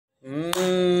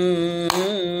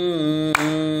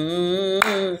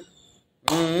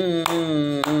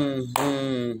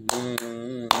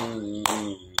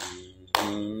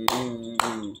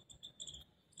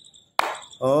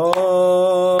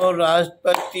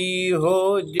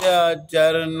हो या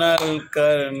journal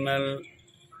colonel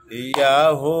या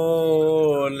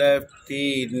हो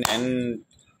लेफ्टिनेंट,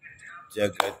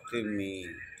 जगत में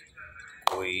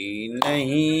कोई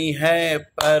नहीं है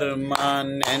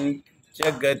परमानेंट।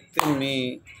 जगत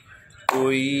में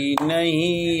कोई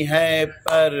नहीं है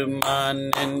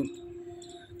परमानेंट।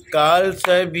 काल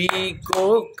सभी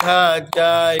को खा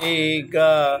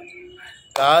जाएगा,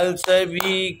 काल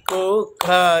सभी को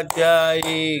खा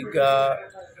जाएगा।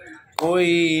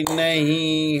 कोई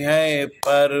नहीं है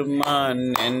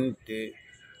परमानेंट।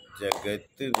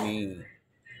 जगत में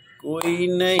कोई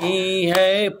नहीं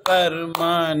है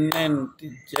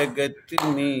परमानेंट। जगत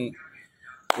में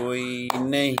कोई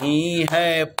नहीं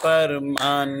है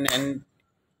परमानेंट।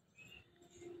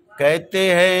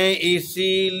 कहते हैं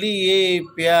इसीलिए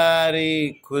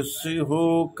प्यारे खुश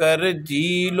होकर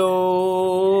जी लो।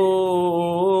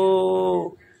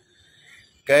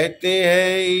 कहते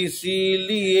हैं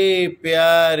इसीलिए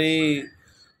प्यारे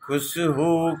खुश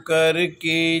होकर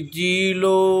के जी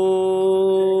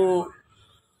लो।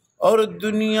 और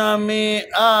दुनिया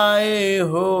में आए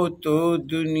हो तो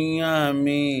दुनिया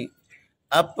में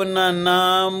अपना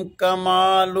नाम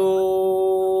कमा लो।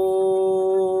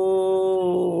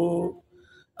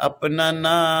 अपना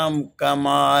नाम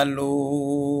कमा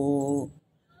लो।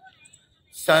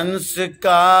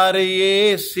 संस्कार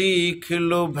ये सीख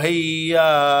लो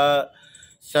भैया,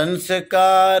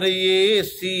 संस्कार ये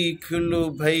सीख लो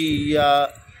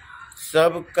भैया।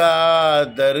 सबका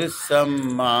आदर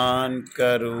सम्मान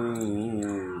करो।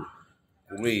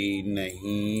 कोई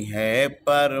नहीं है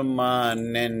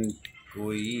परमानेंट,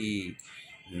 कोई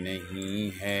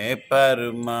नहीं है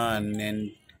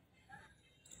परमानेंट।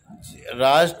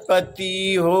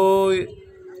 राष्ट्रपति हो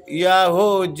या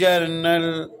हो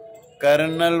जर्नल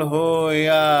कर्नल हो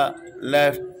या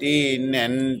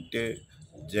लेफ्टिनेंट,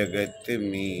 जगत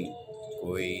में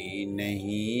कोई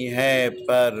नहीं है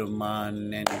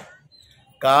परमानेंट।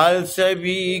 काल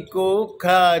सभी को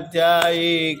खा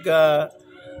जाएगा,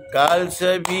 काल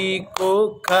सभी को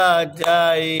खा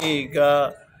जाएगा।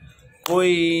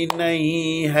 कोई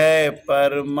नहीं है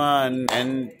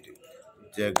परमानेंट।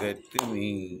 जगत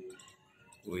में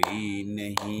कोई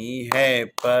नहीं है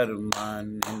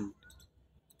परमानेंट।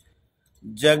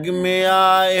 जग में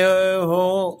आए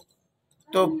हो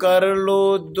तो कर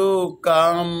लो दो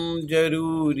काम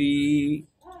जरूरी।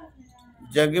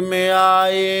 जग में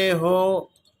आए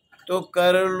हो तो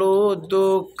कर लो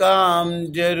दो काम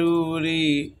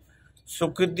जरूरी।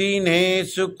 सुख दीने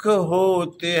सुख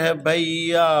होते हैं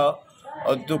भैया,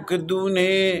 और दुख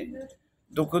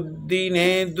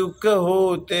दीने दुख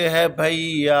होते हैं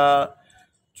भैया।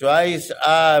 चॉइस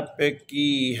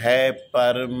आपकी है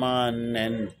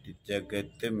परमानेंट।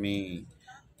 जगत में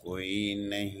कोई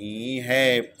नहीं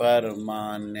है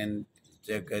परमानेंट।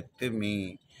 जगत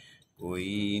में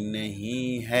कोई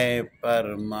नहीं है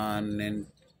परमानेंट।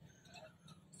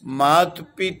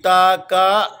 माता पिता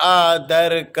का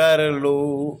आदर कर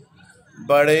लो,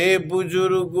 बड़े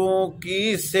बुजुर्गों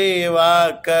की सेवा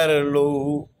कर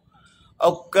लो।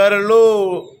 और कर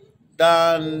लो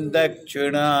दान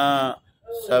दक्षिणा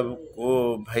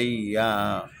सबको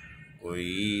भैया।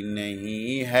 कोई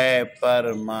नहीं है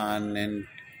परमानेंट।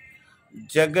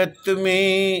 जगत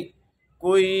में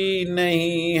कोई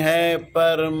नहीं है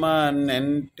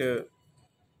परमानेंट।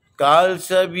 काल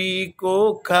सभी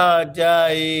को खा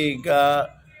जाएगा।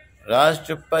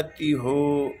 राष्ट्रपति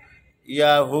हो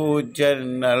या हो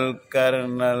जनरल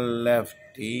कर्नल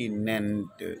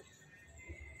लेफ्टिनेंट,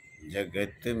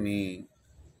 जगत में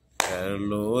कर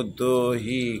लो दो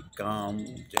ही काम।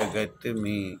 जगत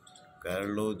में कर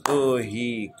लो दो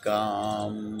ही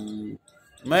काम।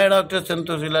 मैं doctor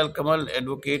Santosh Lal Kamal,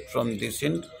 advocate from this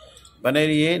Sindh. बने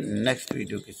रहिए नेक्स्ट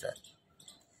वीडियो के साथ।